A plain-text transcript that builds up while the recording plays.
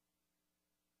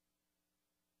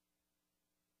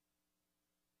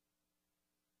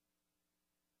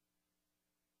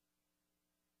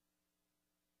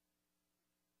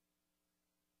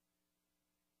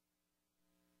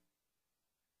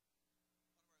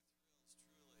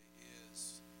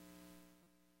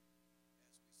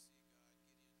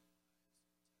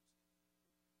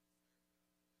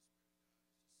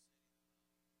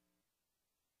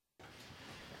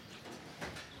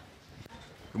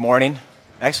Good morning.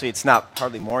 Actually, it's not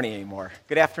hardly morning anymore.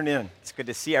 Good afternoon. It's good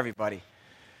to see everybody.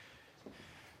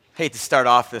 Hate to start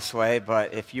off this way,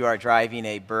 but if you are driving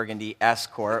a Burgundy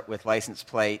Escort with license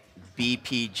plate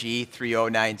BPG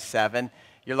 3097,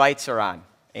 your lights are on.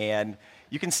 And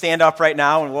you can stand up right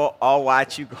now and we'll all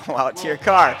watch you go out to your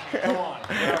car. Come on.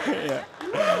 Yeah.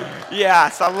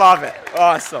 Yes, I love it.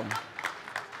 Awesome. Hey,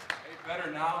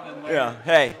 better now than later. Yeah.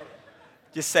 Hey,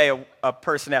 just say a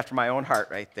person after my own heart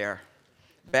right there.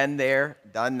 Been there,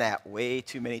 done that way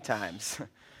too many times.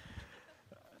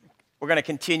 We're going to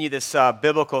continue this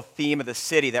biblical theme of the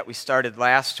city that we started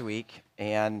last week,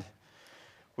 and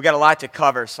we got a lot to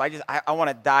cover, so I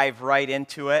want to dive right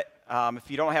into it. If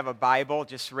you don't have a Bible,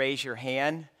 just raise your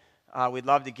hand. We'd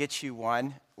love to get you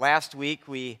one. Last week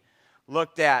we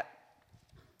looked at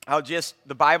how just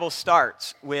the Bible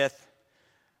starts with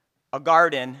a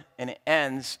garden and it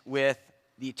ends with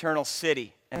the eternal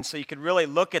city. And so you could really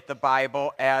look at the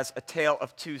Bible as a tale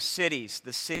of two cities.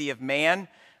 The city of man,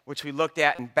 which we looked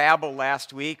at in Babel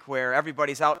last week, where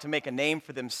everybody's out to make a name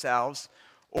for themselves,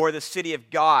 or the city of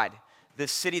God, the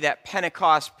city that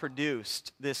Pentecost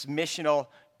produced, this missional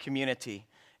community.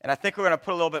 And I think we're going to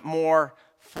put a little bit more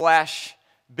flesh,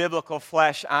 biblical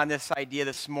flesh, on this idea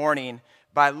this morning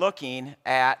by looking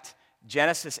at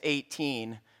Genesis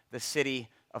 18, the city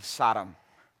of Sodom.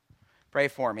 Pray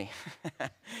for me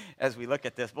as we look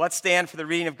at this. But let's stand for the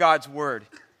reading of God's word.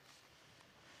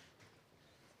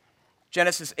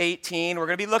 Genesis 18. We're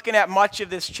going to be looking at much of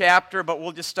this chapter, but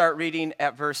we'll just start reading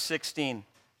at verse 16.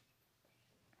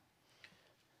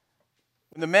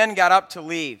 When the men got up to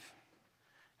leave,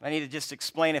 I need to just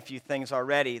explain a few things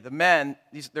already. There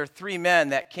are three men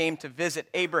that came to visit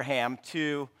Abraham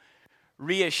to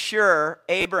reassure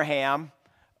Abraham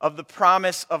of the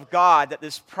promise of God, that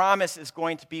this promise is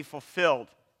going to be fulfilled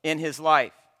in his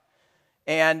life.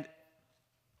 And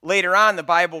later on, the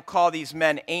Bible called these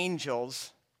men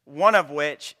angels, one of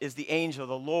which is the angel of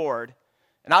the Lord.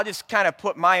 And I'll just kind of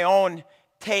put my own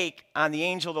take on the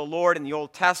angel of the Lord in the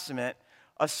Old Testament,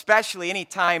 especially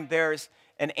anytime there's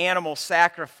an animal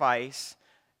sacrifice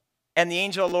and the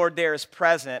angel of the Lord there is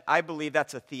present. I believe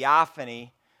that's a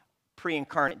theophany,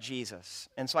 pre-incarnate Jesus.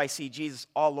 And so I see Jesus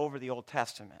all over the Old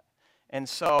Testament. And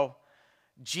so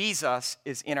Jesus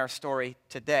is in our story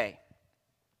today.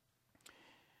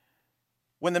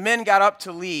 When the men got up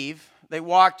to leave, they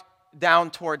walked down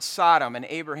towards Sodom, and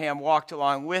Abraham walked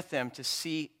along with them to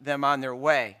see them on their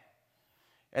way.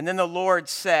 And then the Lord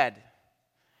said,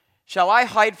 "Shall I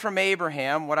hide from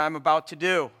Abraham what I'm about to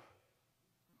do?"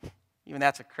 Even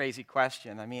that's a crazy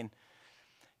question. I mean,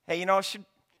 hey, should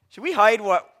we hide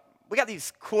what... We got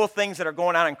these cool things that are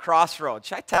going on in Crossroads.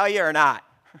 Should I tell you or not?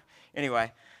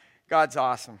 Anyway, God's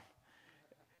awesome.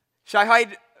 Shall I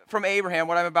hide from Abraham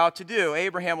what I'm about to do?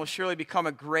 Abraham will surely become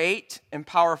a great and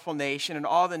powerful nation, and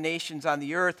all the nations on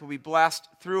the earth will be blessed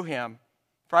through him.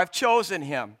 For I've chosen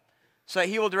him, so that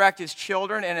he will direct his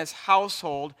children and his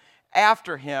household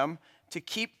after him to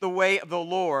keep the way of the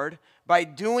Lord by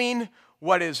doing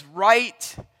what is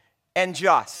right and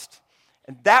just.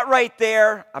 And that right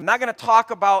there, I'm not going to talk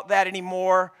about that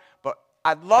anymore, but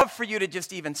I'd love for you to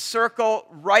just even circle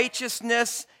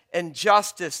righteousness and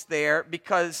justice there,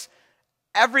 because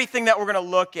everything that we're going to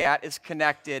look at is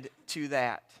connected to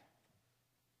that.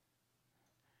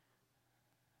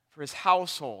 For his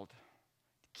household,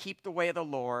 to keep the way of the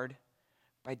Lord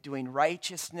by doing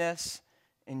righteousness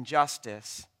and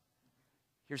justice.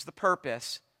 Here's the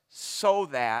purpose: so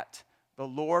that the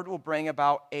Lord will bring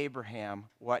about Abraham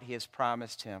what he has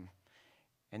promised him.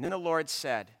 And then the Lord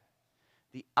said,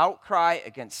 "The outcry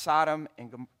against Sodom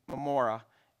and Gomorrah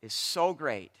is so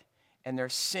great, and their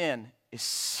sin is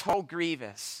so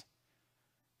grievous,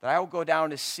 that I will go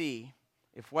down to see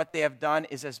if what they have done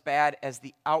is as bad as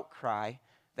the outcry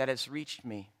that has reached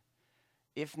me.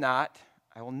 If not,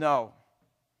 I will know."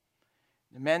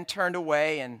 The men turned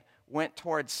away and went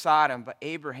towards Sodom, but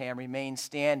Abraham remained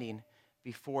standing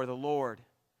before the Lord.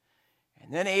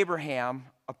 And then Abraham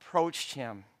approached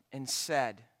him and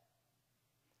said,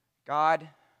 "God,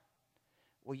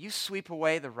 will you sweep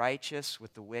away the righteous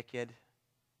with the wicked?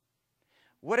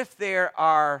 What if there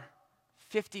are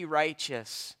 50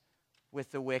 righteous with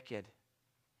the wicked?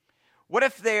 What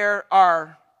if there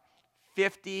are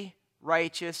 50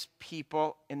 righteous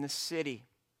people in the city?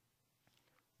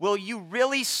 Will you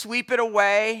really sweep it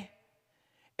away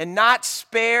and not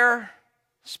spare?"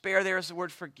 Spare there is the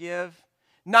word forgive.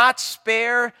 Not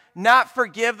spare, not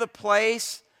forgive the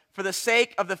place for the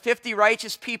sake of the 50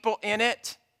 righteous people in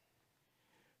it.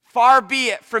 Far be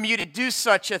it from you to do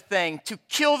such a thing, to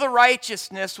kill the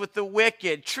righteousness with the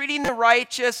wicked, treating the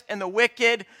righteous and the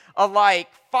wicked alike.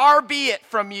 Far be it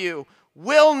from you.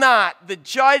 Will not the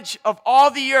judge of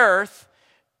all the earth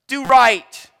do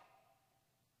right?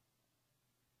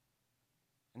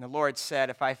 And the Lord said,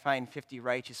 if I find 50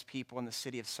 righteous people in the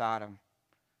city of Sodom,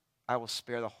 I will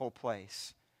spare the whole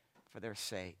place for their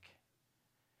sake.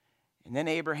 And then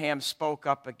Abraham spoke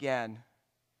up again.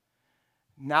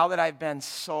 Now that I've been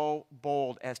so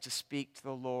bold as to speak to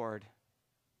the Lord,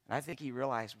 and I think he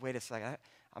realized, wait a second,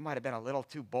 I might have been a little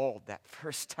too bold that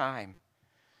first time.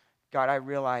 God, I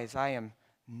realize I am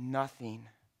nothing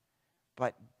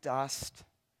but dust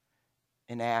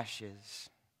and ashes.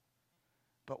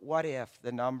 But what if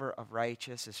the number of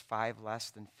righteous is 5 less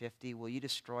than 50? Will you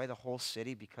destroy the whole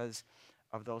city because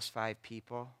of those 5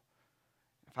 people?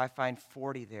 If I find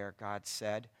 40 there, God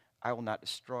said, I will not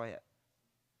destroy it.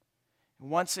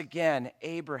 Once again,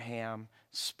 Abraham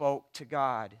spoke to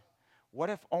God. What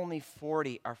if only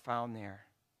 40 are found there?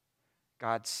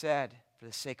 God said, for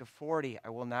the sake of 40, I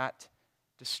will not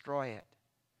destroy it.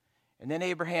 And then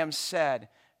Abraham said,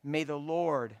 may the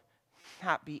Lord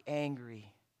not be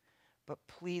angry, but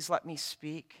please let me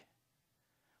speak.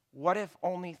 What if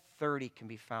only 30 can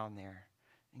be found there?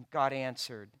 And God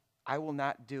answered, I will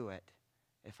not do it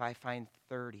if I find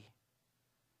 30.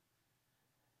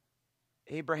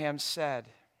 Abraham said,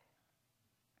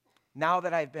 now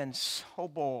that I've been so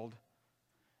bold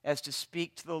as to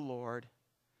speak to the Lord,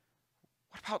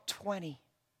 what about 20?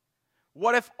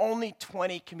 What if only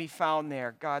 20 can be found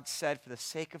there? God said, for the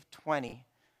sake of 20,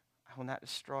 I will not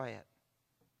destroy it.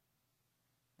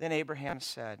 Then Abraham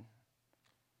said,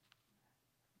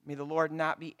 may the Lord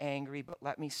not be angry, but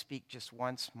let me speak just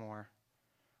once more.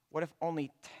 What if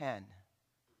only 10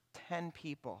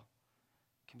 people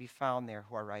can be found there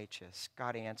who are righteous?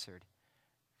 God answered,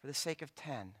 for the sake of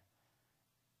 10,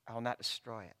 I will not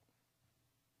destroy it.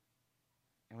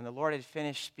 And when the Lord had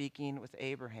finished speaking with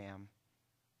Abraham,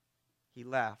 he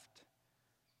left,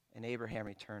 and Abraham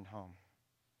returned home.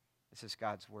 This is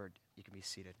God's word. You can be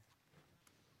seated.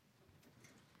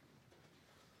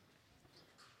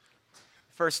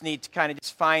 First, need to kind of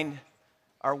just find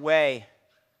our way,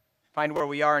 find where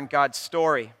we are in God's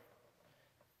story.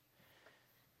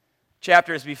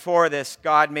 Chapters before this,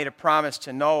 God made a promise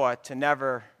to Noah to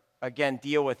never again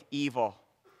deal with evil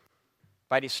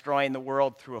by destroying the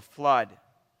world through a flood.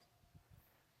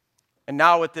 And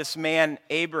now with this man,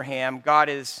 Abraham, God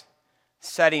is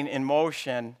setting in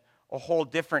motion a whole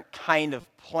different kind of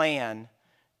plan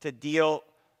to deal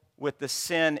with the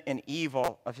sin and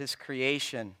evil of his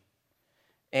creation.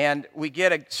 And we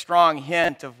get a strong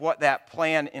hint of what that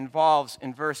plan involves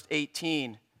in verse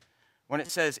 18, when it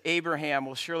says, Abraham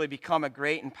will surely become a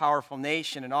great and powerful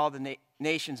nation, and all the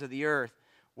nations of the earth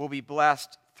will be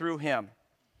blessed through him.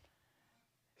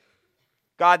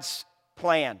 God's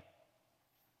plan,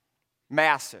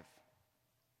 massive.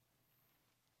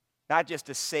 Not just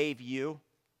to save you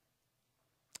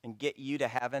and get you to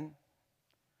heaven,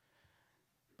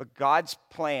 but God's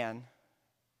plan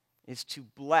is to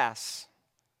bless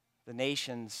the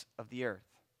nations of the earth.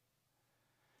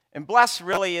 And bless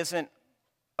really isn't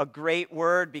a great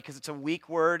word because it's a weak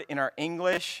word in our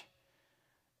English.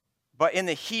 But in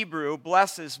the Hebrew,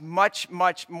 bless is much,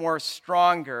 much more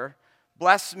stronger.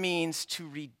 Bless means to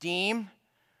redeem,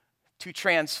 to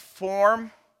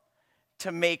transform,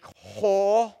 to make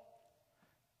whole,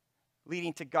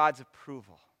 leading to God's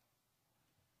approval.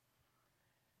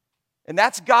 And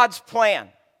that's God's plan.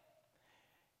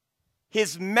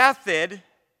 His method,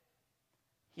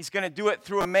 he's going to do it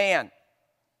through a man.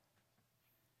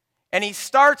 And he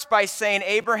starts by saying,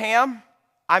 Abraham,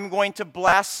 I'm going to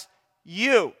bless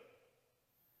you.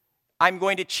 I'm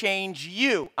going to change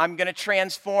you. I'm going to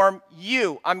transform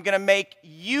you. I'm going to make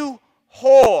you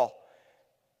whole.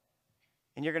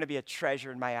 And you're going to be a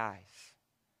treasure in my eyes.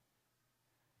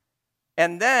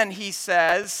 And then he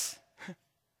says,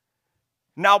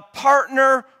 now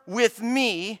partner with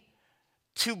me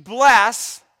to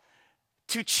bless,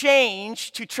 to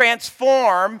change, to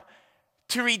transform,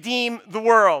 to redeem the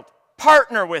world.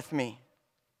 Partner with me.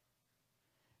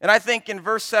 And I think in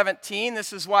verse 17,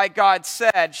 this is why God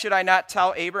said, should I not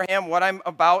tell Abraham what I'm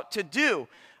about to do?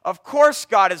 Of course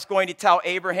God is going to tell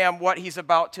Abraham what he's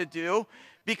about to do,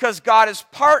 because God is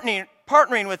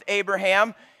partnering with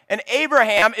Abraham, and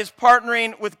Abraham is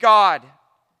partnering with God.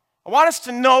 I want us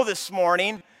to know this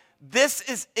morning, this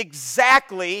is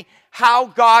exactly how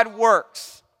God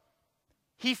works.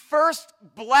 He first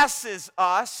blesses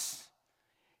us,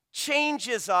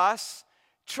 changes us,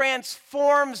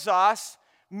 transforms us,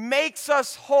 makes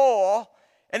us whole,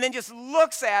 and then just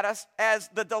looks at us as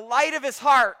the delight of his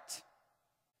heart.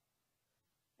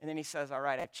 And then he says, all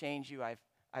right, I've changed you,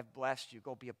 I've blessed you,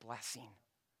 go be a blessing.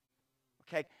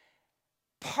 Okay?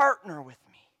 Partner with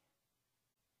me.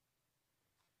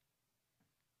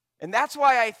 And that's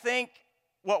why I think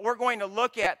what we're going to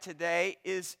look at today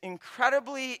is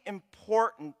incredibly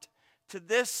important to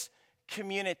this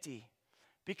community.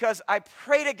 Because I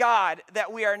pray to God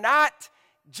that we are not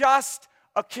just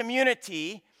a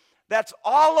community that's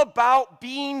all about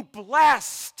being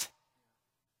blessed.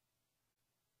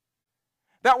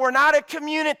 That we're not a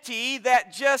community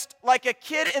that just, like a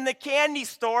kid in the candy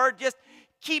store, just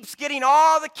keeps getting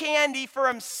all the candy for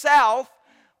himself,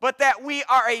 but that we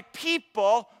are a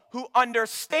people who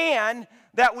understand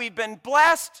that we've been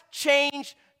blessed,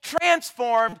 changed,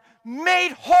 transformed,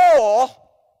 made whole to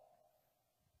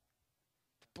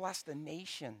bless the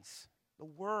nations, the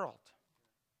world.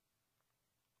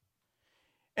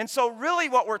 And so really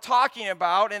what we're talking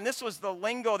about, and this was the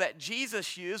lingo that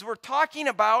Jesus used, we're talking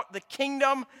about the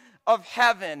kingdom of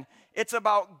heaven. It's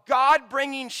about God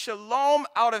bringing shalom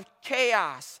out of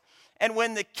chaos. And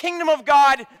when the kingdom of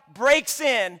God breaks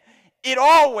in, it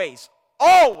always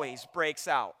breaks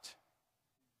out,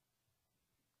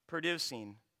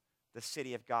 producing the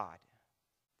city of God,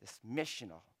 this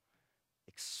missional,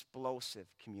 explosive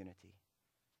community.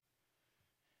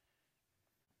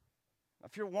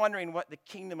 If you're wondering what the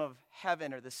kingdom of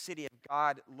heaven or the city of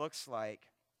God looks like,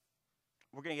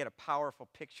 we're going to get a powerful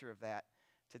picture of that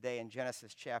today in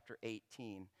Genesis chapter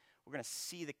 18. We're going to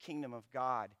see the kingdom of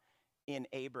God in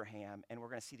Abraham, and we're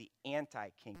going to see the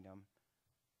anti-kingdom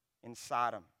in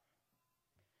Sodom.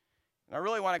 And I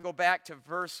really want to go back to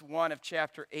verse 1 of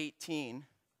chapter 18,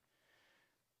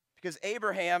 because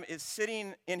Abraham is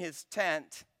sitting in his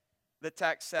tent, the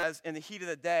text says, in the heat of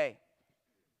the day.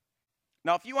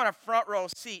 Now, if you want a front row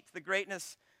seat to the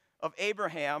greatness of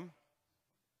Abraham,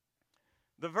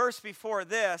 the verse before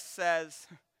this says,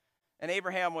 and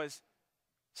Abraham was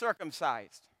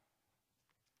circumcised.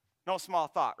 No small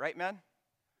thought, right, men?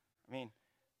 I mean,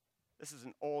 this is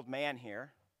an old man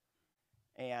here.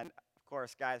 And, of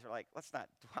course, guys are like, let's not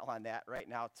dwell on that right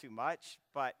now too much.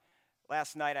 But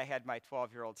last night I had my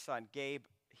 12-year-old son, Gabe,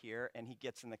 here, and he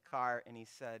gets in the car, and he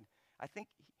said, I think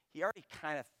he already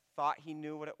kind of thought he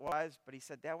knew what it was, but he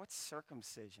said, Dad, what's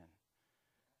circumcision?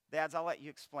 Dads, I'll let you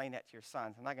explain that to your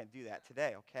sons. I'm not going to do that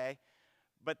today, okay?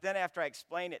 But then after I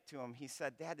explained it to him, he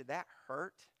said, Dad, did that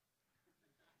hurt?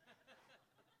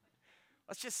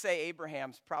 Let's just say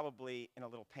Abraham's probably in a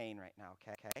little pain right now,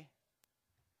 okay?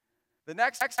 The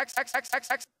next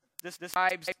this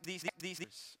describes these,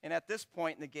 and at this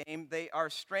point in the game, they are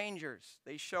strangers.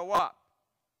 They show up.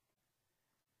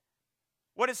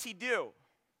 What does he do?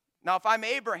 Now, if I'm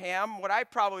Abraham, what I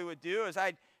probably would do is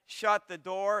I'd shut the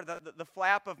door, the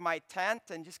flap of my tent,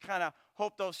 and just kind of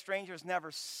hope those strangers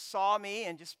never saw me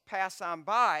and just pass on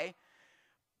by.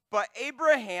 But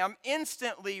Abraham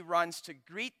instantly runs to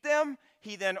greet them.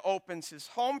 He then opens his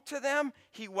home to them.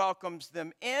 He welcomes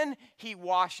them in. He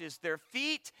washes their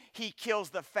feet. He kills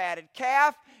the fatted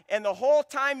calf. And the whole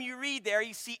time you read there,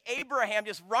 you see Abraham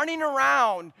just running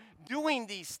around doing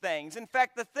these things. In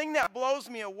fact, the thing that blows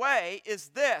me away is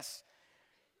this.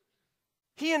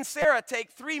 He and Sarah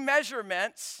take 3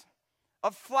 measurements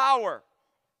of flour.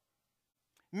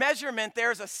 Measurement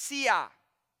there is a seah.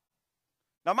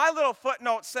 Now, my little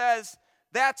footnote says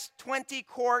that's 20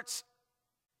 quarts.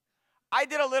 I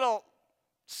did a little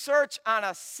search on a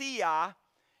seah,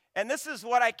 and this is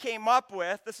what I came up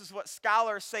with. This is what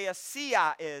scholars say a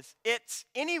seah is. It's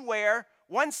anywhere,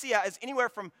 one seah is anywhere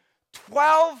from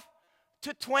 12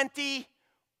 to 20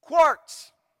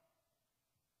 quarts.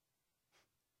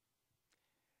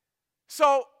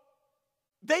 So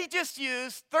they just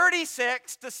use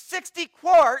 36 to 60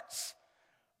 quarts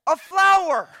of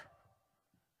flour.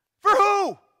 For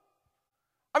who?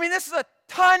 I mean, this is a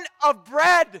ton of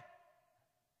bread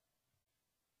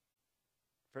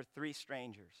for 3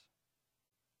 strangers.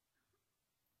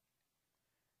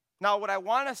 Now, what I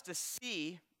want us to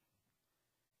see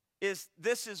is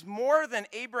this is more than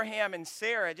Abraham and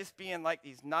Sarah just being like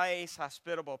these nice,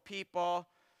 hospitable people.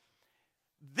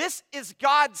 This is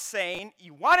God saying,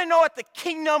 you want to know what the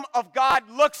kingdom of God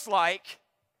looks like?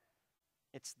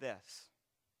 It's this.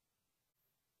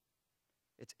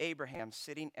 It's Abraham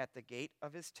sitting at the gate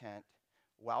of his tent,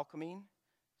 welcoming,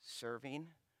 serving,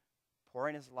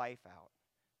 pouring his life out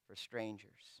for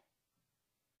strangers.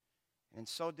 And in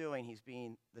so doing, he's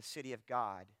being the city of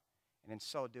God. And in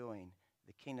so doing,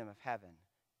 the kingdom of heaven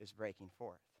is breaking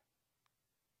forth.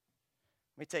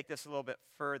 Let me take this a little bit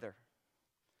further.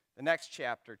 The next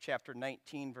chapter, chapter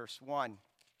 19, verse 1.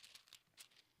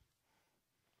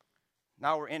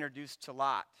 Now we're introduced to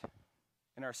Lot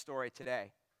in our story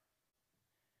today.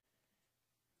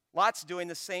 Lot's doing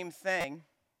the same thing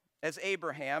as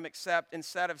Abraham, except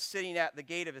instead of sitting at the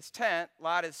gate of his tent,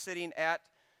 Lot is sitting at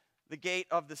the gate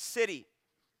of the city.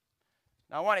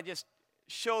 Now, I want to just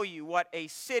show you what a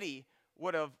city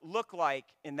would have looked like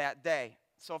in that day.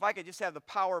 So if I could just have the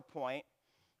PowerPoint,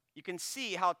 you can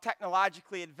see how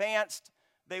technologically advanced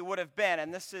they would have been.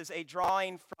 And this is a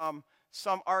drawing from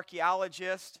some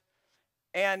archaeologist.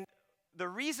 And the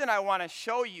reason I want to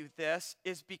show you this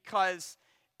is because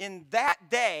in that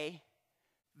day,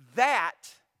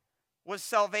 that was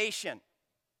salvation.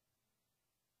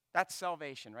 That's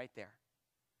salvation right there.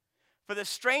 For the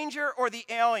stranger or the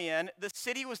alien, the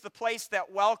city was the place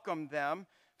that welcomed them.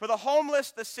 For the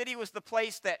homeless, the city was the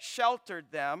place that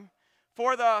sheltered them.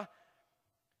 For the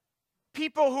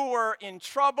people who were in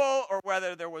trouble, or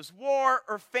whether there was war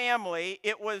or family,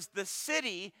 it was the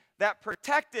city that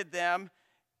protected them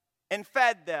and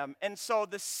fed them. And so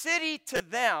the city to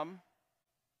them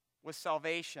was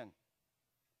salvation.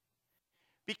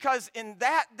 Because in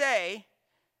that day,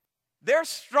 their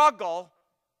struggle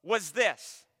was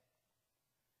this.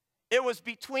 It was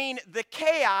between the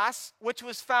chaos, which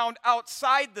was found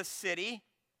outside the city,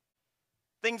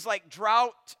 things like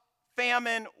drought,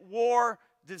 famine, war,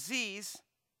 disease,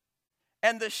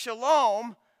 and the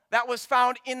shalom that was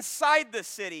found inside the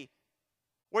city,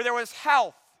 where there was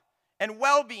health and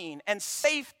well-being and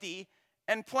safety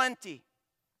and plenty.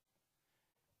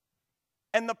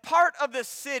 And the part of the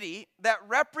city that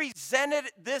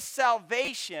represented this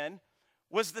salvation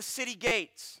was the city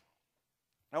gates.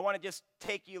 I want to just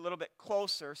take you a little bit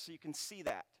closer so you can see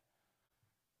that.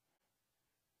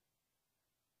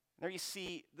 There you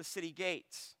see the city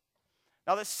gates.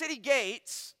 Now, the city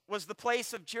gates was the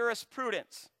place of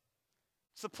jurisprudence.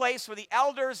 It's the place where the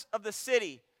elders of the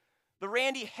city, the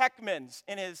Randy Heckmans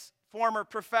in his former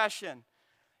profession,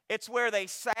 it's where they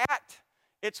sat,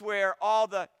 it's where all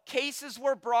the cases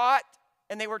were brought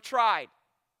and they were tried.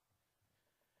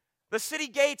 The city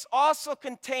gates also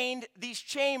contained these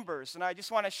chambers, and I just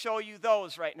want to show you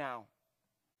those right now.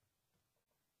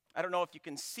 I don't know if you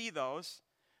can see those,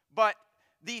 but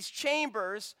these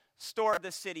chambers stored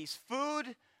the city's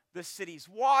food, the city's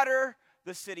water,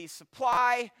 the city's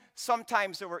supply.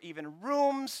 Sometimes there were even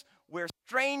rooms where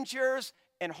strangers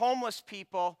and homeless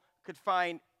people could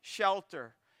find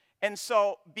shelter. And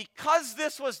so, because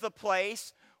this was the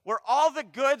place where all the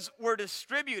goods were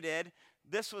distributed,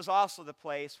 this was also the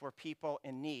place where people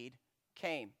in need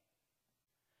came.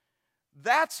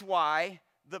 That's why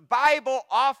the Bible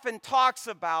often talks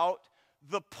about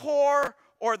the poor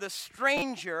or the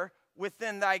stranger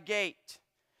within thy gate,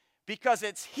 because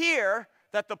it's here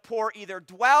that the poor either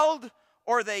dwelled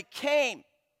or they came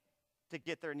to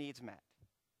get their needs met.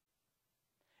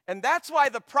 And that's why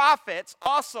the prophets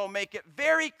also make it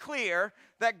very clear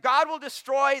that God will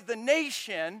destroy the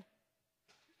nation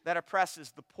that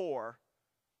oppresses the poor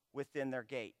within their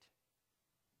gate.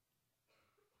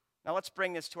 Now let's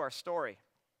bring this to our story.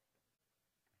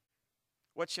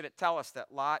 What should it tell us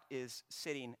that Lot is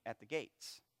sitting at the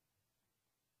gates?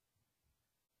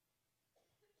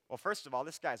 Well, first of all,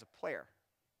 this guy's a player.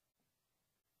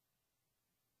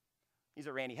 He's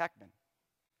a Randy Heckman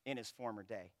in his former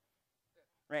day.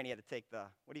 Randy had to take the,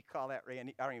 what do you call that,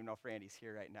 Randy? I don't even know if Randy's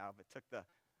here right now, but took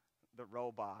the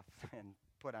robe off and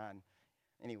put on,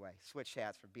 anyway, switch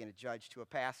hats for being a judge to a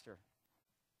pastor.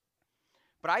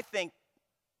 But I think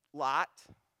Lot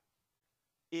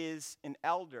is an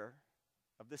elder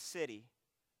of the city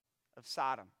of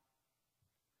Sodom.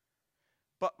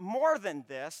 But more than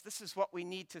this is what we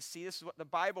need to see. This is what the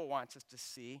Bible wants us to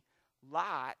see.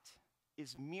 Lot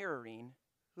is mirroring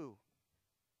who?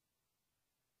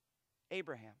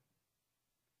 Abraham.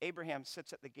 Abraham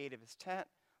sits at the gate of his tent.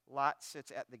 Lot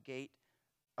sits at the gate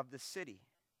of the city.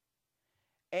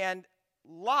 And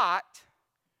Lot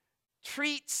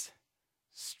treats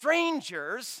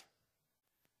strangers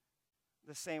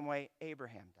the same way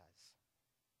Abraham does.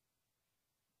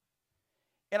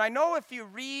 And I know if you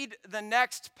read the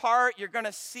next part, you're going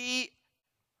to see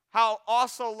how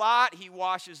also Lot, he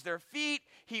washes their feet,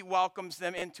 he welcomes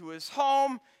them into his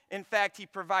home. In fact, he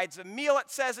provides a meal,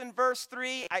 it says in verse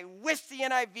 3. I wish the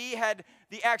NIV had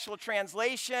the actual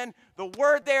translation. The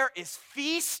word there is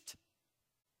feast.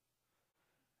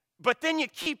 But then you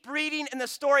keep reading, and the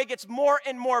story gets more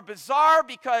and more bizarre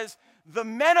because the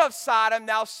men of Sodom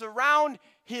now surround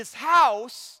his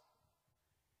house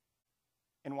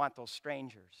and want those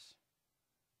strangers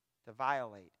to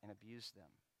violate and abuse them.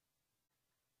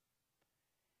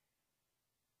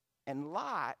 And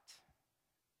Lot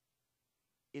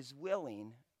is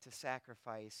willing to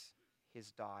sacrifice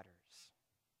his daughters.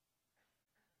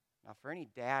 Now, for any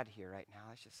dad here right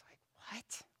now, it's just like,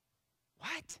 what?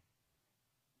 What?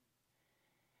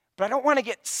 But I don't want to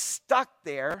get stuck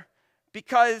there,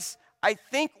 because I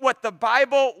think what the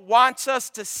Bible wants us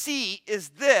to see is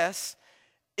this,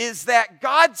 is that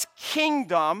God's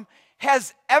kingdom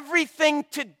has everything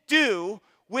to do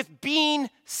with being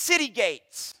city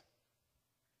gates.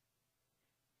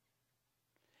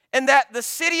 And that the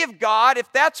city of God,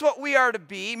 if that's what we are to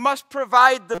be, must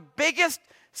provide the biggest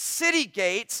city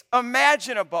gates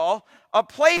imaginable, a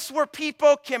place where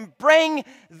people can bring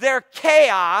their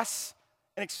chaos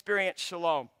and experience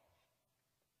shalom.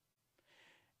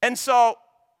 And so,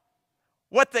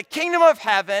 what the kingdom of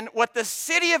heaven, what the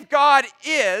city of God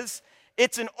is,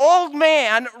 it's an old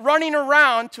man running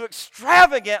around to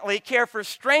extravagantly care for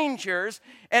strangers,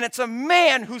 and it's a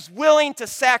man who's willing to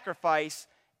sacrifice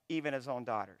even his own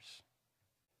daughters.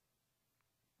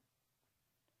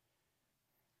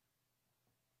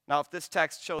 Now, if this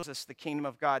text shows us the kingdom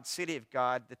of God, city of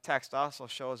God, the text also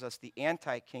shows us the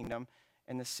anti-kingdom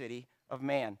and the city of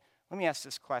man. Let me ask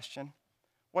this question.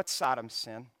 What's Sodom's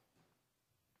sin?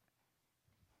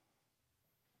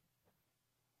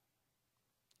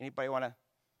 Anybody want to?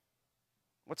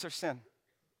 What's their sin?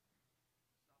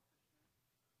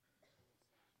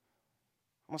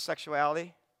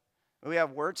 Homosexuality. We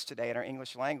have words today in our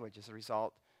English language as a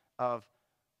result of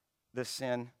the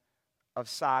sin of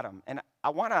Sodom. And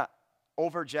I want to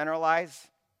overgeneralize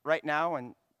right now,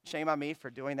 and shame on me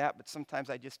for doing that, but sometimes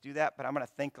I just do that, but I'm going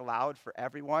to think aloud for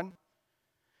everyone.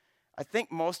 I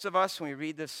think most of us, when we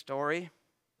read this story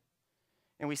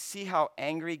and we see how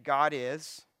angry God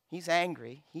is, He's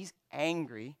angry.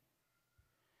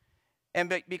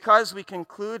 And because we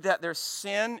conclude that their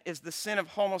sin is the sin of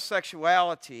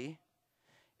homosexuality,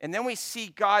 and then we see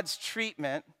God's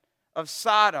treatment of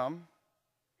Sodom,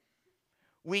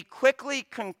 we quickly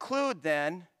conclude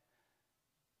then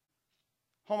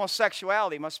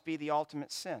homosexuality must be the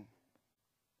ultimate sin.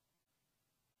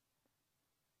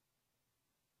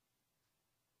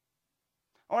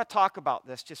 I want to talk about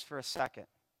this just for a second,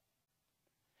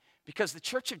 because the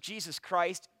Church of Jesus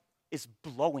Christ is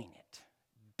blowing it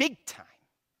big time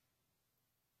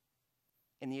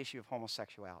in the issue of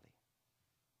homosexuality.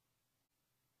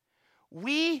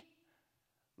 We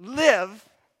live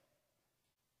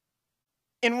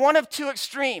in one of two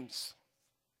extremes.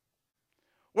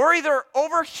 We're either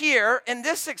over here in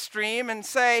this extreme and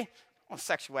say, well,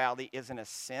 sexuality isn't a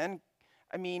sin.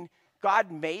 I mean,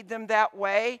 God made them that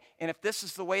way, and if this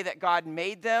is the way that God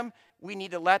made them, we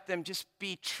need to let them just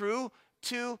be true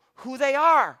to who they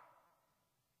are.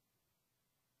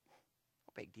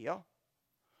 No big deal.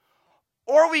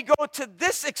 Or we go to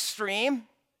this extreme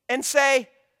and say,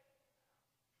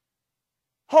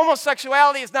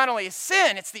 homosexuality is not only a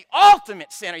sin, it's the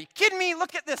ultimate sin. Are you kidding me?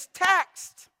 Look at this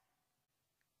text.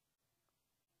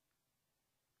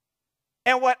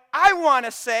 And what I want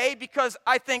to say, because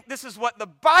I think this is what the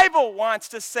Bible wants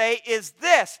to say, is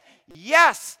this.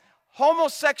 Yes,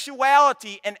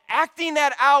 homosexuality and acting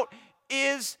that out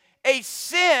is a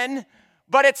sin,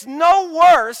 but it's no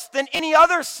worse than any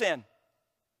other sin.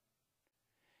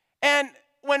 And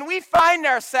when we find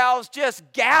ourselves just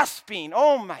gasping,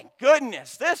 oh my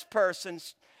goodness, this person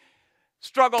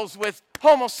struggles with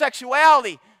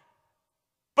homosexuality,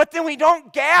 but then we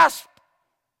don't gasp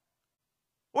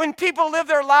when people live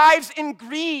their lives in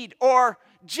greed or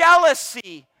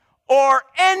jealousy or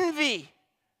envy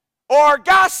or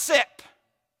gossip.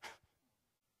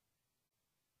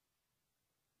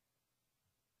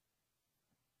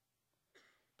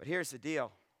 But here's the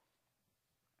deal.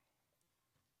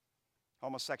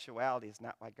 Homosexuality is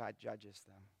not why God judges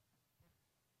them.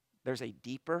 There's a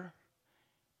deeper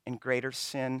and greater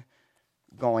sin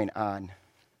going on.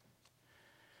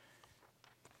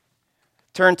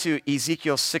 Turn to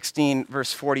Ezekiel 16,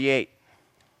 verse 48.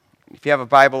 If you have a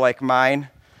Bible like mine,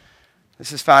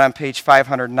 this is found on page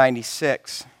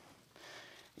 596.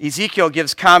 Ezekiel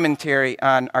gives commentary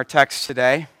on our text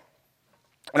today.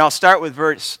 And I'll start with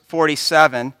verse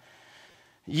 47.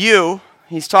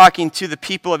 He's talking to the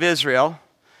people of Israel.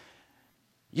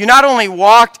 You not only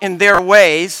walked in their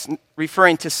ways,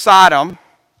 referring to Sodom,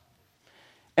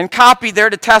 and copied their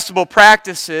detestable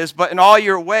practices, but in all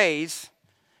your ways,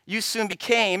 you soon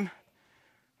became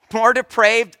more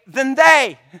depraved than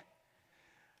they.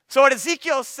 So what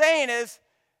Ezekiel is saying is,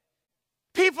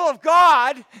 people of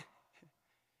God,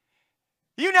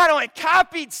 you not only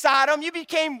copied Sodom, you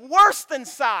became worse than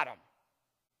Sodom.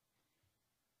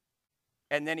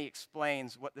 And then he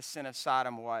explains what the sin of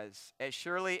Sodom was. As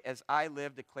surely as I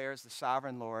live, declares the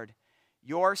sovereign Lord,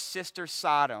 your sister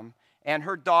Sodom and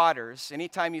her daughters,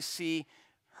 anytime you see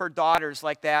her daughters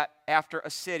like that after a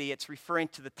city, it's referring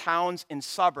to the towns and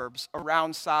suburbs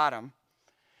around Sodom,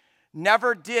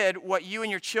 never did what you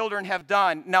and your children have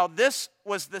done. Now this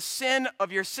was the sin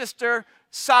of your sister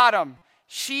Sodom.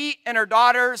 She and her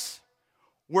daughters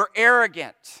were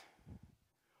arrogant,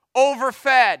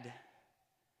 overfed,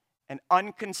 and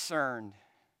unconcerned.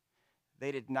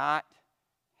 They did not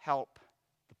help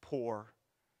the poor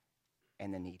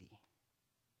and the needy.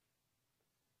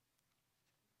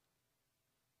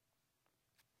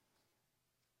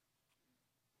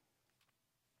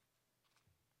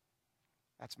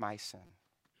 That's my sin.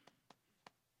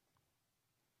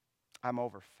 I'm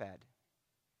overfed.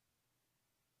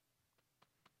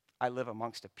 I live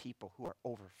amongst a people who are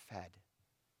overfed.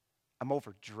 I'm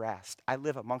overdressed. I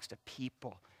live amongst a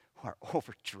people who are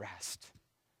overdressed.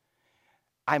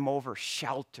 I'm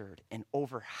oversheltered and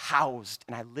overhoused,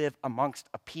 and I live amongst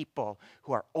a people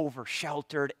who are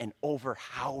oversheltered and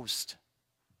overhoused.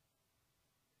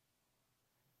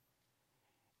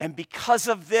 And because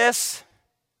of this,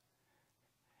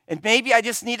 and maybe I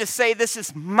just need to say this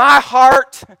is my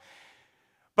heart,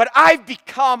 but I've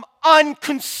become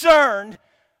unconcerned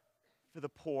for the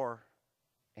poor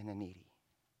and the needy.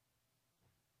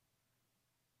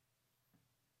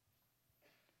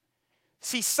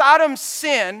 See, Sodom's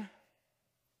sin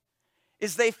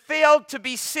is they failed to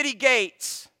be city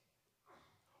gates.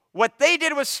 What they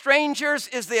did with strangers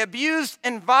is they abused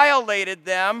and violated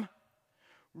them,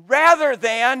 rather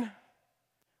than,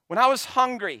 when I was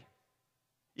hungry,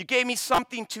 you gave me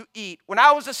something to eat. When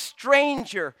I was a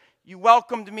stranger, you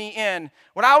welcomed me in.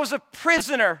 When I was a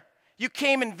prisoner, you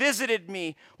came and visited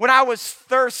me. When I was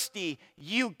thirsty,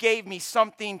 you gave me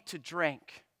something to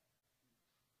drink.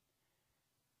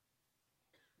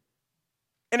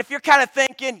 And if you're kind of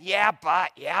thinking, yeah,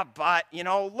 but,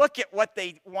 look at what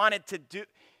they wanted to do.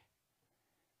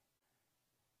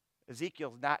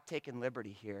 Ezekiel's not taking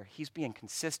liberty here. He's being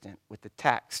consistent with the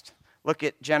text. Look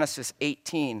at Genesis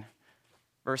 18,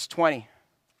 verse 20.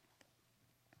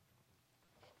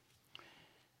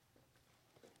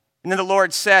 And then the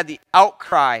Lord said, the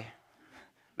outcry,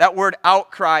 that word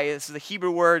outcry is the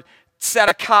Hebrew word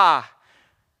tzedakah.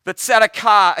 The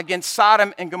tzedakah against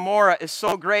Sodom and Gomorrah is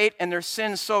so great and their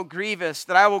sin so grievous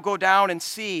that I will go down and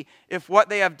see if what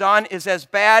they have done is as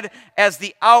bad as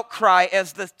the outcry,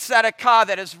 as the tzedakah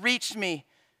that has reached me.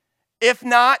 If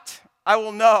not, I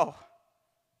will know.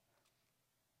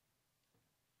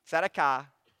 Tzedakah,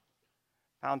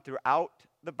 found throughout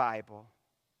the Bible,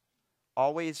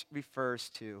 always refers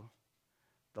to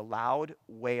the loud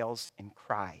wails and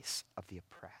cries of the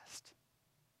oppressed.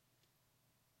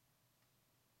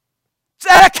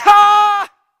 Tzedakah!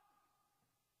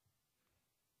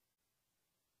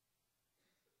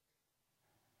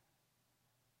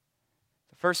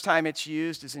 The first time it's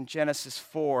used is in Genesis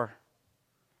 4.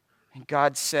 And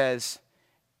God says,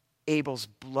 Abel's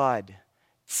blood,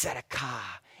 tzedakah,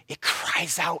 it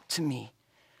cries out to me.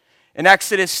 In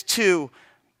Exodus 2,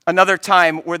 another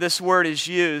time where this word is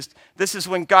used, this is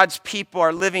when God's people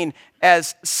are living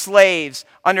as slaves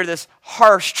under this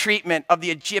harsh treatment of the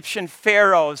Egyptian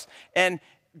pharaohs. And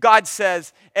God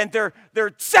says, and they're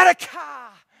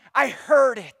tzedakah, I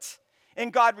heard it.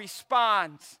 And God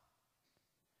responds.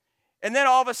 And then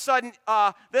all of a sudden,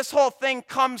 this whole thing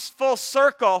comes full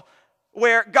circle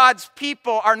where God's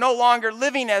people are no longer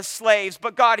living as slaves,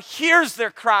 but God hears their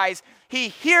cries. He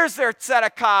hears their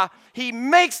tzedakah. He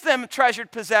makes them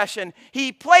treasured possession.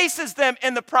 He places them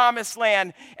in the promised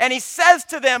land. And he says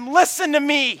to them, listen to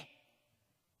me.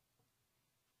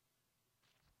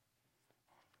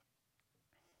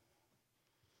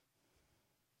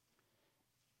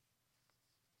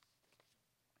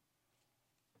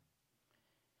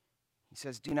 He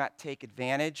says, do not take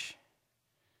advantage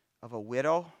of a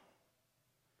widow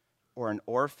or an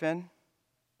orphan.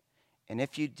 And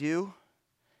if you do,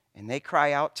 and they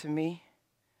cry out to me,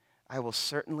 I will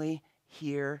certainly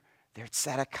hear their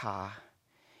tzedakah.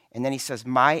 And then he says,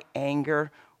 my anger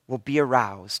will be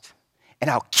aroused, and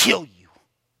I'll kill you.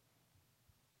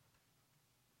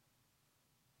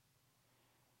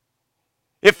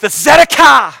 If the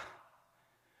tzedakah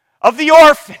of the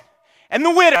orphan and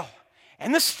the widow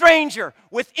and the stranger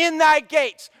within thy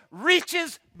gates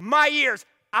reaches my ears,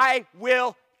 I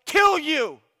will kill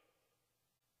you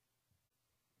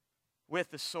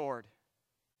with the sword.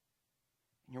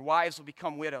 And your wives will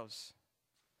become widows,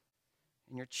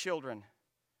 and your children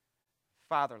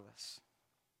fatherless.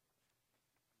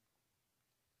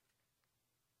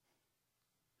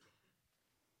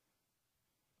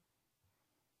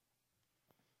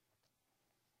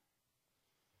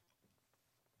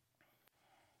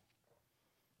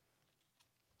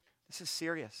 This is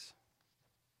serious.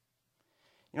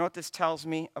 You know what this tells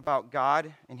me about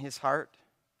God and his heart?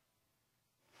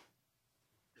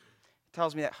 It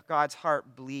tells me that God's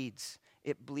heart bleeds.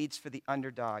 It bleeds for the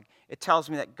underdog. It tells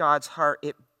me that God's heart,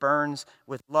 it burns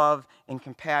with love and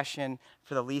compassion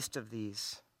for the least of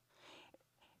these.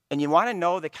 And you want to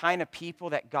know the kind of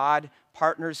people that God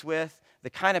partners with? The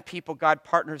kind of people God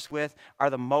partners with are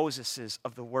the Moseses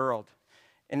of the world.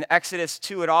 In Exodus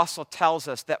 2, it also tells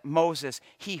us that Moses,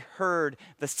 he heard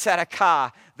the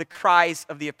tzedakah, the cries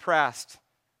of the oppressed.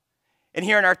 And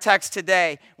here in our text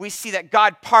today, we see that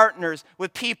God partners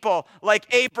with people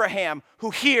like Abraham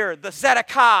who hear the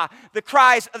tzedakah, the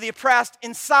cries of the oppressed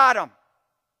in Sodom.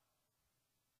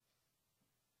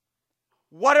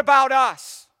 What about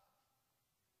us?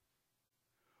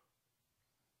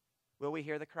 Will we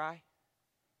hear the cry?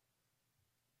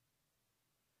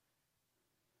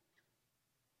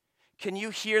 Can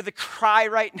you hear the cry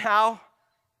right now?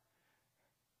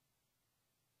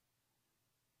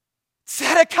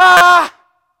 Tzedakah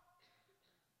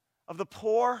of the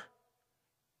poor,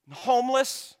 the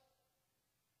homeless,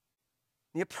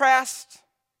 the oppressed.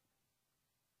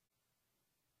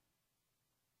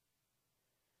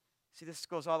 See, this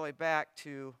goes all the way back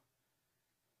to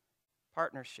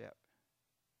partnership.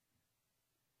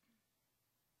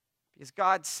 Because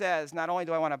God says, not only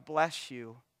do I want to bless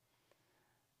you,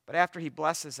 but after he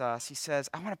blesses us, he says,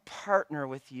 I want to partner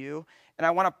with you, and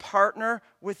I want to partner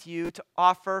with you to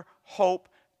offer hope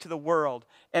to the world.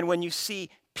 And when you see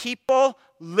people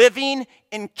living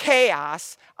in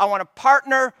chaos, I want to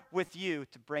partner with you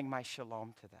to bring my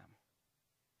shalom to them.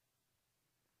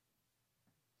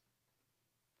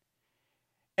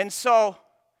 And so,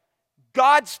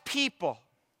 God's people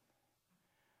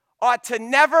ought to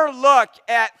never look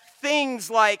at things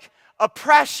like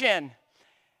oppression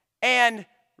and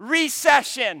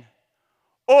recession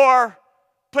or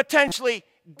potentially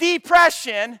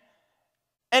depression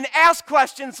and ask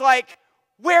questions like,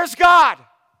 where's God?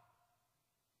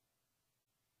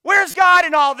 Where's God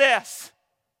in all this?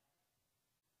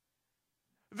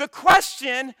 The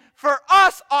question for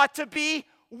us ought to be,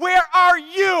 where are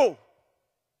you?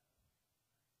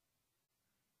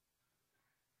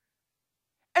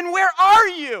 And where are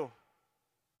you?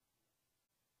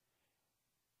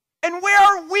 And where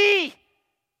are we?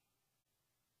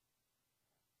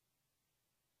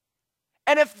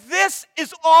 And if this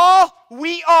is all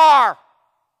we are,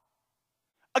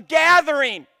 a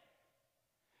gathering,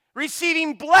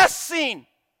 receiving blessing,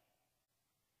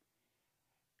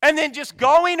 and then just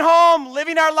going home,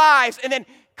 living our lives, and then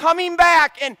coming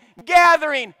back and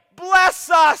gathering, bless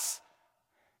us.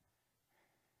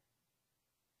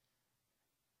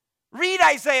 Read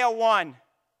Isaiah 1.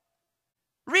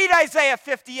 Read Isaiah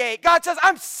 58. God says,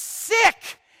 I'm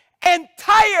sick and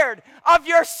tired of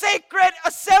your sacred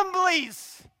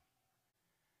assemblies.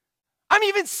 I'm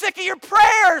even sick of your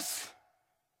prayers.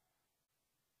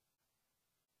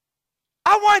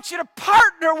 I want you to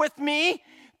partner with me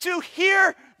to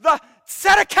hear the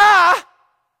tzedakah of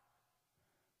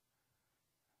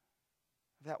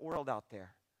that world out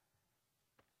there.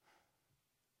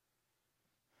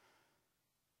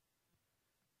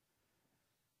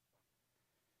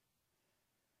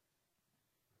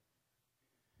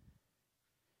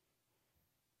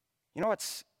 You know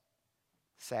what's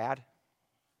sad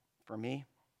for me?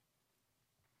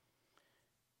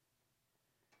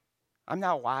 I'm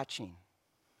now watching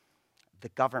the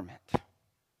government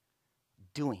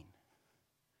doing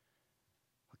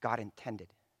what God intended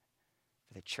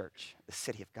for the church, the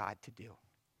city of God, to do.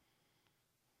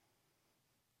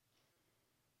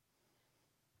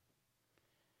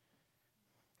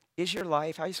 Is your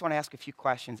life, I just want to ask a few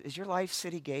questions. Is your life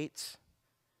city gates?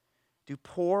 Do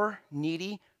poor,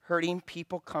 needy, hurting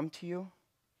people come to you?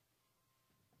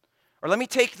 Or let me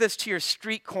take this to your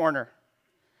street corner.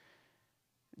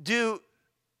 Do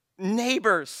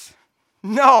neighbors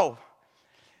know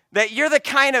that you're the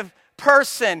kind of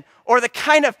person or the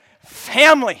kind of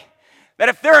family that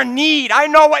if they're in need, I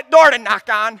know what door to knock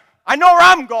on. I know where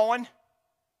I'm going.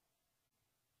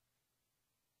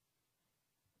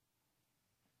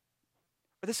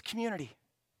 Or this community,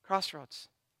 Crossroads,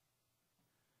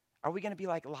 are we going to be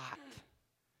like Lot?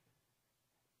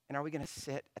 And are we going to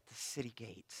sit at the city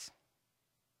gates,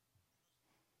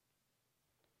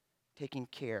 taking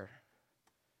care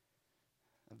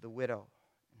of the widow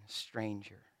and the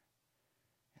stranger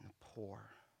and the poor?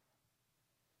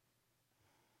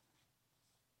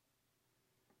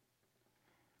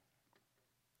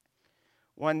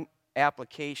 One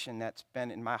application that's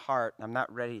been in my heart, and I'm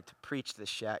not ready to preach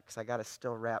this yet because I got to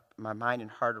still wrap my mind and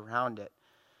heart around it,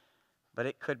 but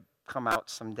it could come out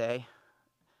someday.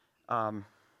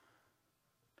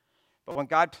 But when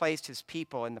God placed his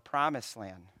people in the promised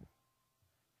land,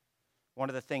 one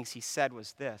of the things he said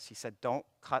was this. He said, don't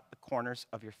cut the corners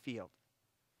of your field.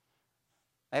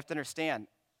 I have to understand,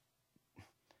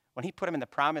 when he put them in the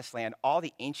promised land, all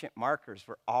the ancient markers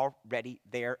were already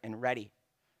there and ready.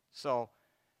 So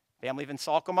Family of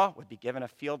Insalcoma would be given a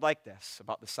field like this,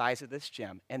 about the size of this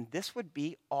gym, and this would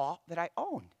be all that I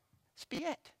owned. This would be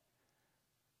it.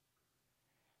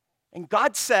 And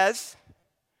God says,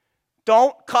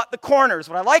 don't cut the corners.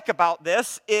 What I like about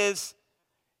this is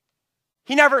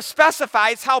he never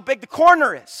specifies how big the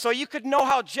corner is. So you could know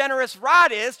how generous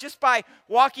Rod is just by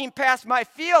walking past my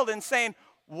field and saying,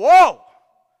 whoa,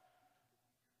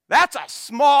 that's a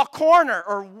small corner,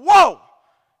 or whoa,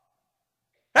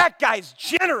 that guy's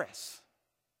generous.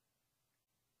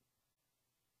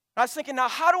 I was thinking, now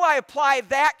how do I apply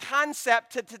that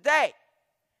concept to today?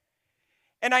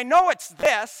 And I know it's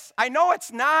this. I know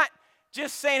it's not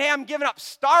just saying, hey, I'm giving up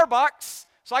Starbucks,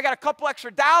 so I got a couple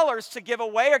extra dollars to give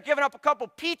away, or giving up a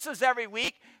couple pizzas every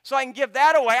week so I can give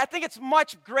that away. I think it's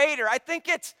much greater. I think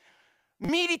it's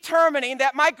me determining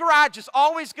that my garage is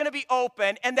always going to be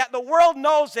open and that the world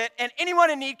knows it, and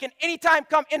anyone in need can anytime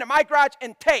come into my garage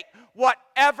and take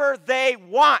whatever they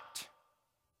want.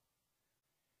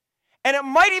 And it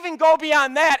might even go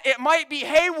beyond that. It might be,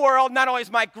 hey, world, not only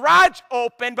is my garage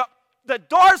open, but the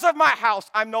doors of my house,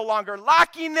 I'm no longer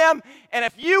locking them, and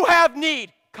if you have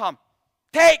need, come,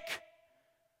 take.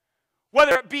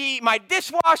 Whether it be my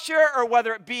dishwasher, or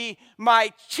whether it be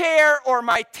my chair, or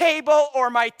my table, or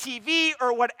my TV,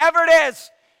 or whatever it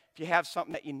is, if you have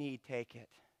something that you need, take it.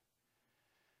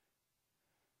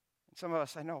 And some of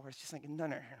us, I know, we're just thinking, no.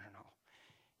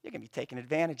 You're going to be taken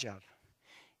advantage of.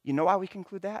 You know why we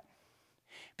conclude that?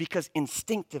 Because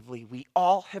instinctively, we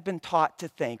all have been taught to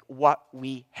think what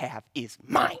we have is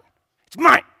mine. It's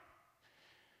mine.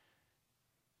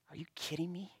 Are you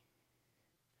kidding me?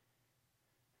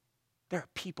 There are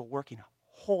people working a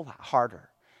whole lot harder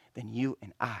than you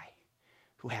and I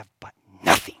who have but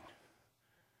nothing.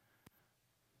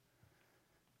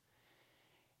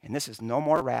 And this is no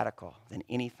more radical than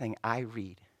anything I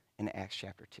read in Acts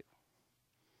chapter 2.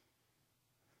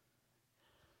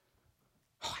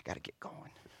 Oh, I got to get going.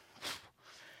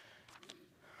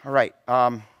 All right.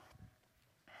 Not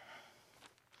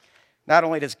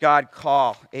only does God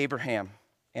call Abraham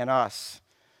and us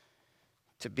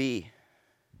to be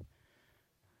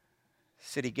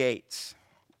city gates.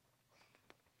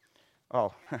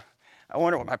 Oh, I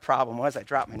wonder what my problem was. I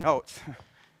dropped my notes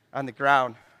on the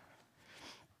ground.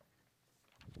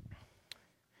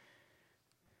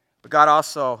 But God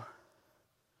also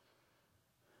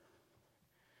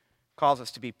calls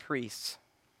us to be priests.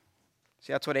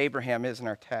 See, that's what Abraham is in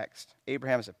our text.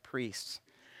 Abraham is a priest.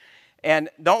 And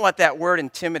don't let that word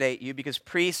intimidate you, because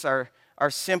priests are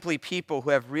simply people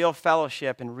who have real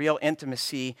fellowship and real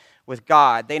intimacy with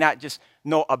God. They not just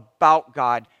know about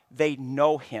God, they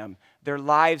know Him. Their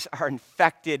lives are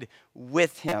infected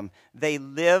with Him. They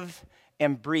live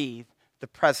and breathe the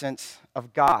presence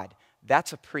of God.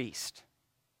 That's a priest.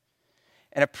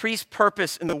 And a priest's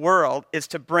purpose in the world is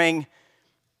to bring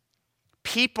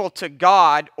people to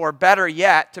God, or better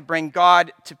yet, to bring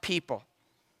God to people.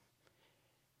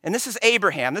 And this is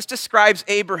Abraham. This describes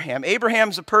Abraham.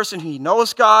 Abraham's a person who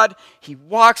knows God, he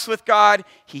walks with God,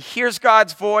 he hears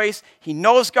God's voice, he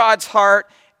knows God's heart.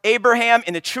 Abraham,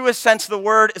 in the truest sense of the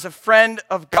word, is a friend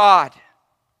of God.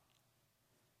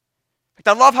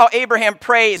 I love how Abraham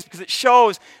prays, because it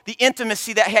shows the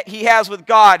intimacy that he has with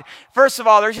God. First of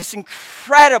all, there's just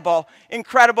incredible,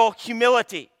 incredible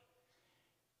humility.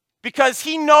 Because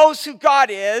he knows who God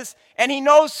is, and he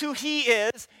knows who he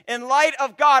is. In light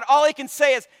of God, all he can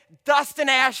say is, dust and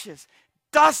ashes,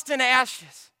 dust and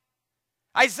ashes.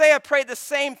 Isaiah prayed the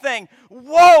same thing.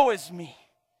 Woe is me.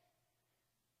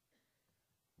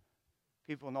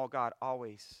 People know God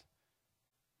always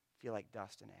feel like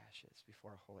dust and ashes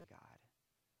before a holy God.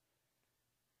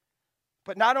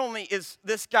 But not only is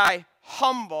this guy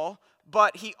humble,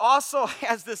 but he also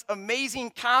has this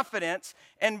amazing confidence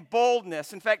and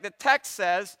boldness. In fact, the text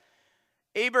says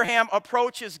Abraham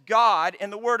approaches God,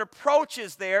 and the word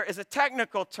approaches there is a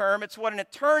technical term. It's what an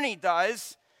attorney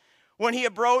does when he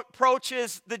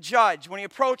approaches the judge, when he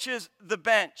approaches the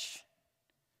bench.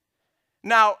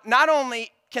 Now, not only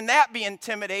can that be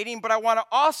intimidating, but I want to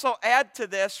also add to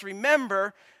this,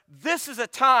 remember, this is a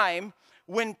time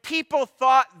when people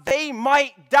thought they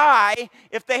might die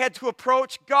if they had to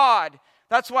approach God.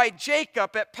 That's why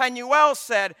Jacob at Penuel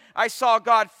said, I saw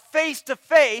God face to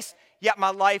face, yet my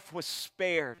life was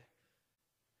spared.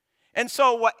 And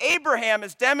so what Abraham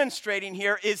is demonstrating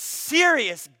here is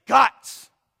serious guts.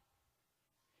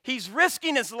 He's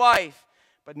risking his life,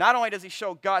 but not only does he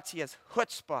show guts, he has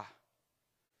chutzpah.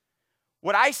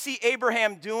 What I see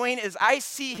Abraham doing is I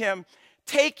see him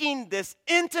taking this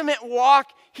intimate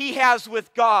walk he has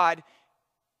with God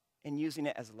and using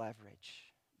it as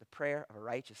leverage. The prayer of a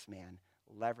righteous man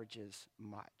leverages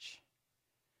much.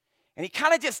 And he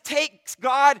kind of just takes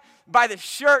God by the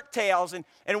shirt tails.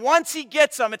 And once he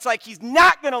gets him, it's like he's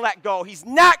not going to let go. He's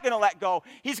not going to let go.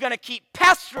 He's going to keep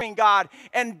pestering God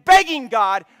and begging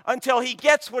God until he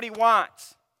gets what he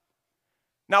wants.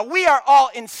 Now, we are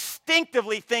all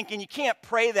instinctively thinking you can't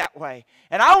pray that way.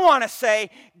 And I want to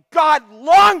say God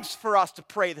longs for us to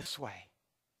pray this way.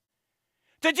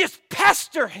 To just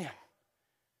pester him.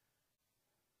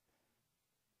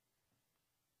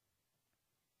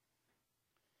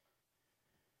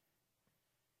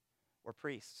 We're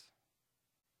priests.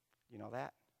 You know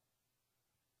that?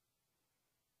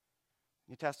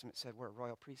 New Testament said we're a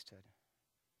royal priesthood.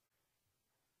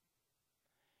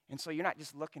 And so you're not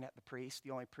just looking at the priest,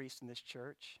 the only priest in this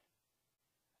church.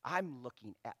 I'm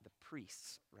looking at the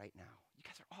priests right now. You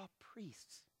guys are all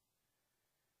priests.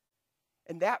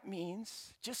 And that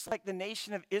means, just like the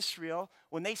nation of Israel,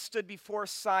 when they stood before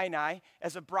Sinai,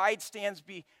 as a bride stands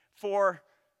before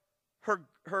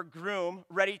her groom,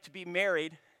 ready to be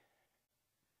married,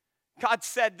 God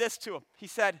said this to him. He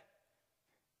said,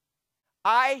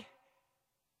 I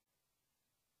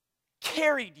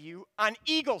carried you on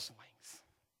eagle's wings.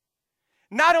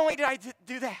 Not only did I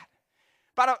do that,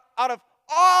 but out of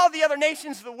all the other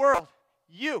nations of the world,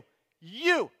 you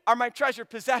are my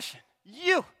treasured possession.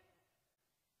 You.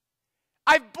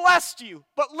 I've blessed you.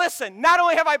 But listen, not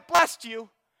only have I blessed you,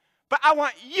 but I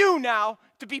want you now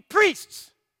to be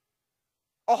priests.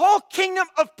 A whole kingdom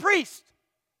of priests.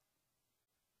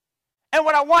 And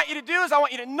what I want you to do is I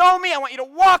want you to know me. I want you to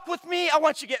walk with me. I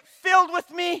want you to get filled with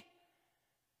me.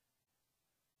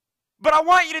 But I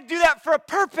want you to do that for a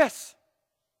purpose.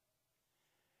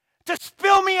 To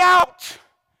spill me out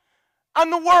on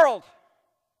the world.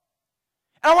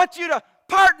 And I want you to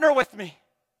partner with me.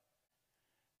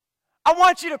 I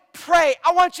want you to pray.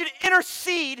 I want you to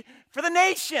intercede for the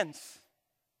nations.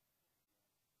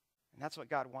 And that's what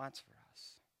God wants for us.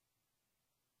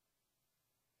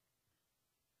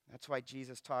 That's why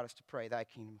Jesus taught us to pray, thy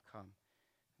kingdom come,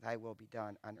 thy will be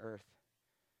done on earth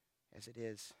as it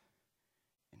is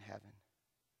in heaven.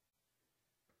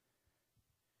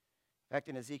 In fact,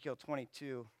 in Ezekiel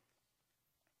 22,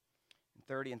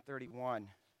 30 and 31,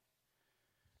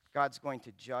 God's going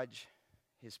to judge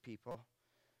his people.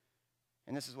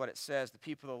 And this is what it says. The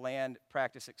people of the land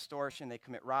practice extortion. They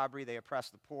commit robbery. They oppress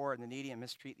the poor and the needy and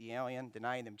mistreat the alien,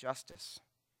 denying them justice.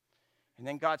 And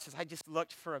then God says, I just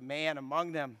looked for a man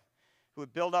among them who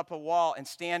would build up a wall and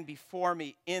stand before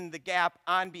me in the gap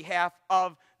on behalf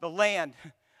of the land.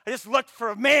 I just looked for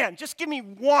a man. Just give me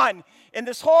one in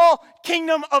this whole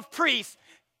kingdom of priests.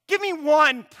 Give me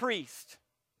one priest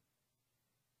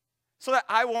so that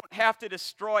I won't have to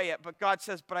destroy it. But God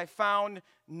says, but I found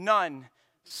none.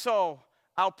 So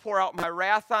I'll pour out my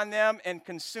wrath on them and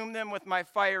consume them with my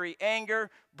fiery anger,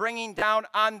 bringing down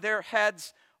on their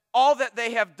heads all that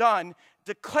they have done,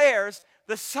 declares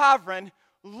the sovereign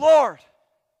Lord.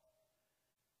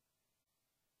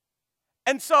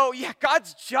 And so,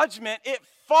 God's judgment, it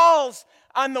falls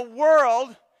on the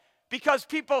world because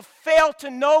people fail to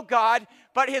know God,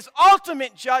 but his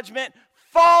ultimate judgment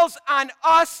falls on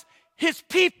us, his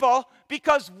people,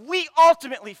 because we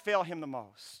ultimately fail him the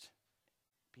most,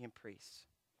 being priests.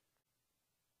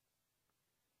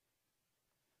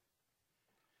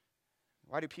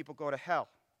 Why do people go to hell?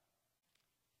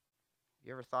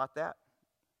 You ever thought that?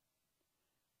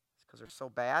 It's because they're so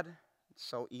bad,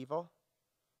 so evil.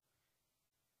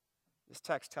 This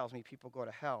text tells me people go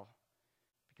to hell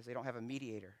because they don't have a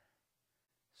mediator,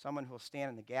 someone who will stand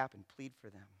in the gap and plead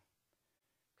for them,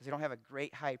 because they don't have a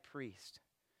great high priest.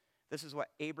 This is what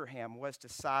Abraham was to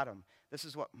Sodom. This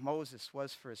is what Moses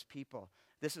was for his people.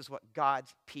 This is what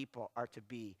God's people are to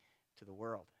be to the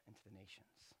world and to the nations.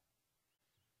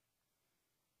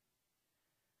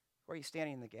 Who are you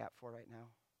standing in the gap for right now?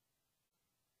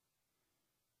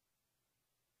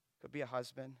 Could be a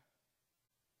husband.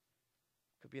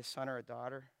 Could be a son or a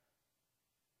daughter.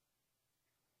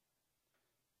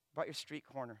 About your street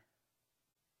corner.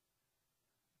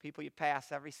 People you pass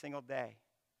every single day.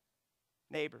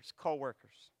 Neighbors,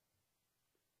 co-workers.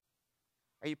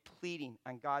 Are you pleading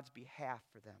on God's behalf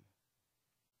for them?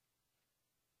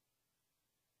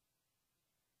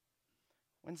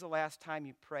 When's the last time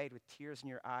you prayed with tears in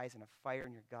your eyes and a fire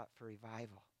in your gut for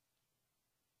revival?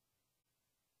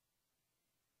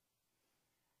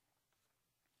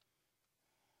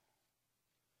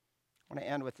 I want to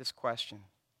end with this question.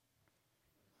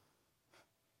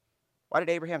 Why did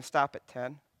Abraham stop at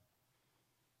 10?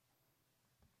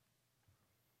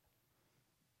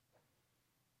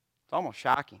 It's almost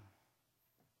shocking.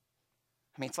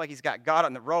 I mean, it's like he's got God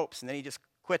on the ropes and then he just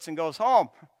quits and goes home.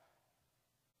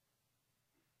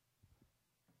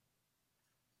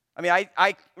 I mean,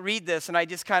 I read this and I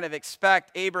just kind of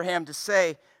expect Abraham to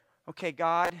say, okay,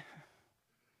 God,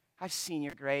 I've seen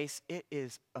your grace. It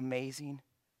is amazing.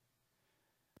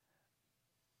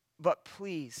 But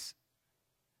please,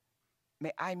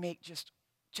 may I make just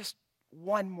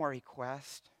one more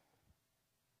request?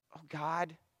 Oh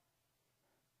God,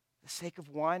 the sake of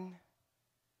one,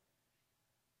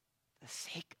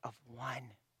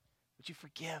 would you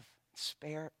forgive and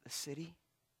spare the city?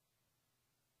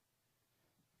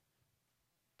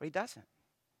 But he doesn't.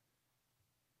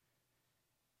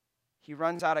 He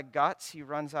runs out of guts. He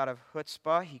runs out of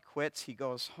chutzpah. He quits. He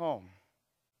goes home.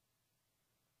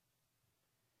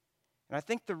 And I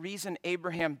think the reason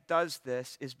Abraham does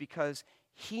this is because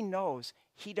he knows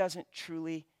he doesn't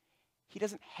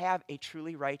have a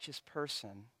truly righteous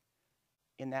person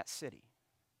in that city.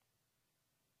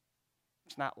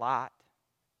 It's not Lot.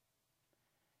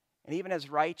 And even as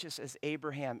righteous as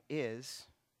Abraham is,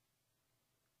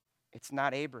 it's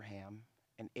not Abraham,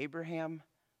 and Abraham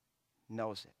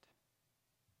knows it.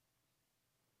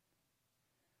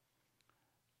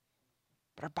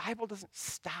 But our Bible doesn't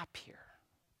stop here.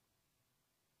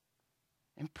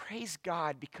 And praise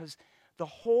God, because the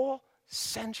whole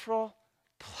central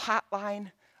plot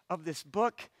line of this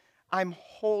book I'm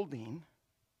holding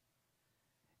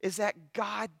is that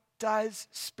God does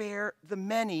spare the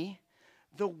many,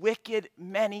 the wicked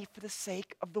many, for the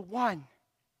sake of the one.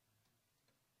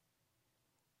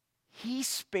 He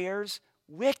spares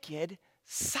wicked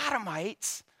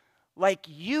Sodomites like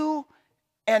you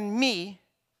and me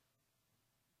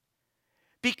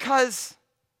because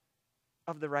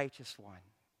of the righteous one.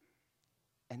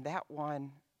 And that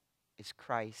one is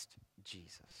Christ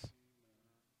Jesus.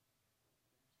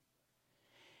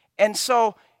 And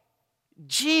so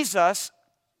Jesus,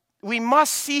 we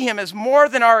must see him as more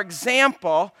than our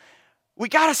example. We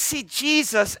got to see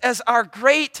Jesus as our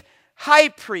great high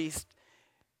priest,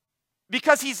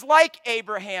 because he's like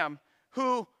Abraham,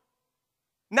 who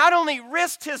not only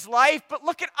risked his life, but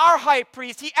look at our high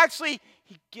priest. He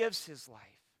gives his life.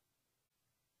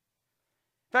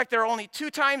 In fact, there are only 2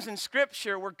 times in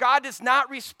Scripture where God does not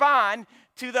respond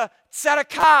to the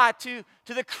tzedakah,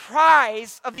 to the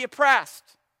cries of the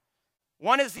oppressed.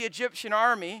 One is the Egyptian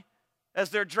army as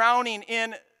they're drowning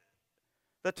in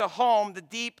the Tehom, the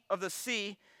deep of the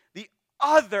sea. The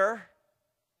other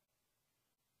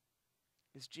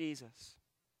is Jesus.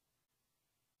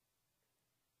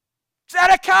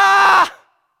 Tzedakah!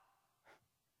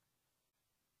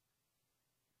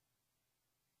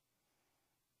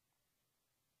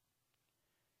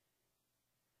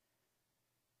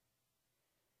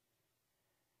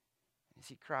 As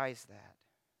he cries that,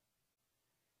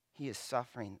 he is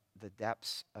suffering the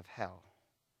depths of hell.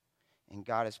 And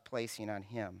God is placing on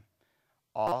him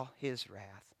all his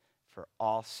wrath for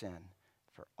all sin,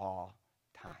 for all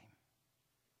time.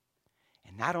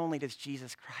 And not only does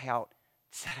Jesus cry out,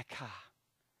 tzedakah,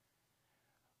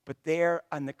 but there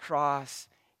on the cross,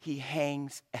 he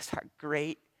hangs as our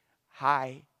great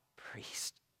high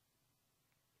priest.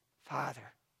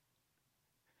 Father,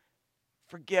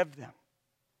 forgive them.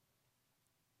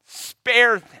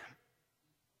 Spare them.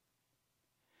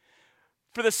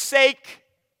 For the sake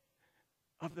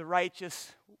of the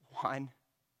righteous one,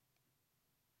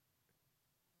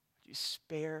 would you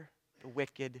spare the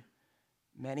wicked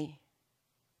many?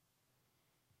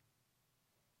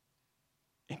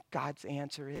 And God's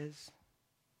answer is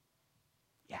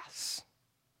yes.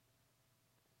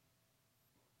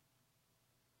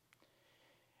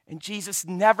 And Jesus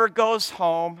never goes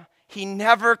home. He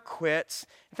never quits.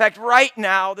 In fact, right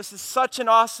now, this is such an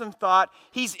awesome thought.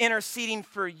 He's interceding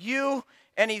for you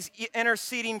and he's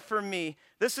interceding for me.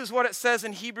 This is what it says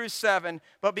in Hebrews 7.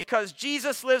 But because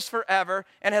Jesus lives forever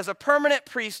and has a permanent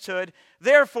priesthood,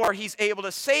 therefore he's able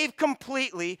to save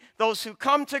completely those who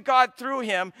come to God through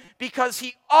him, because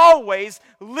he always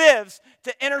lives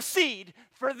to intercede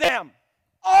for them.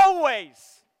 Always.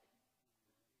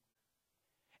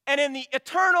 And in the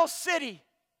eternal city,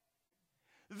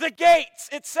 the gates,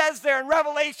 it says there in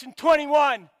Revelation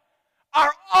 21,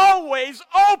 are always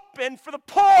open for the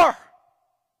poor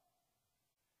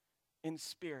in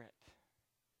spirit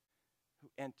who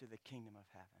enter the kingdom of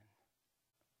heaven.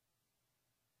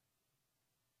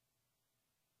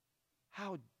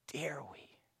 How dare we?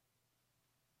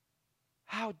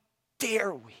 How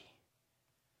dare we,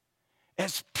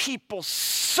 as people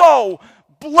so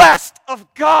blessed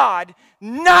of God,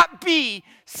 not be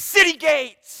city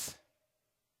gates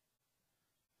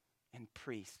and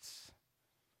priests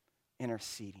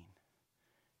interceding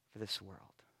for this world?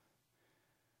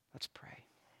 Let's pray.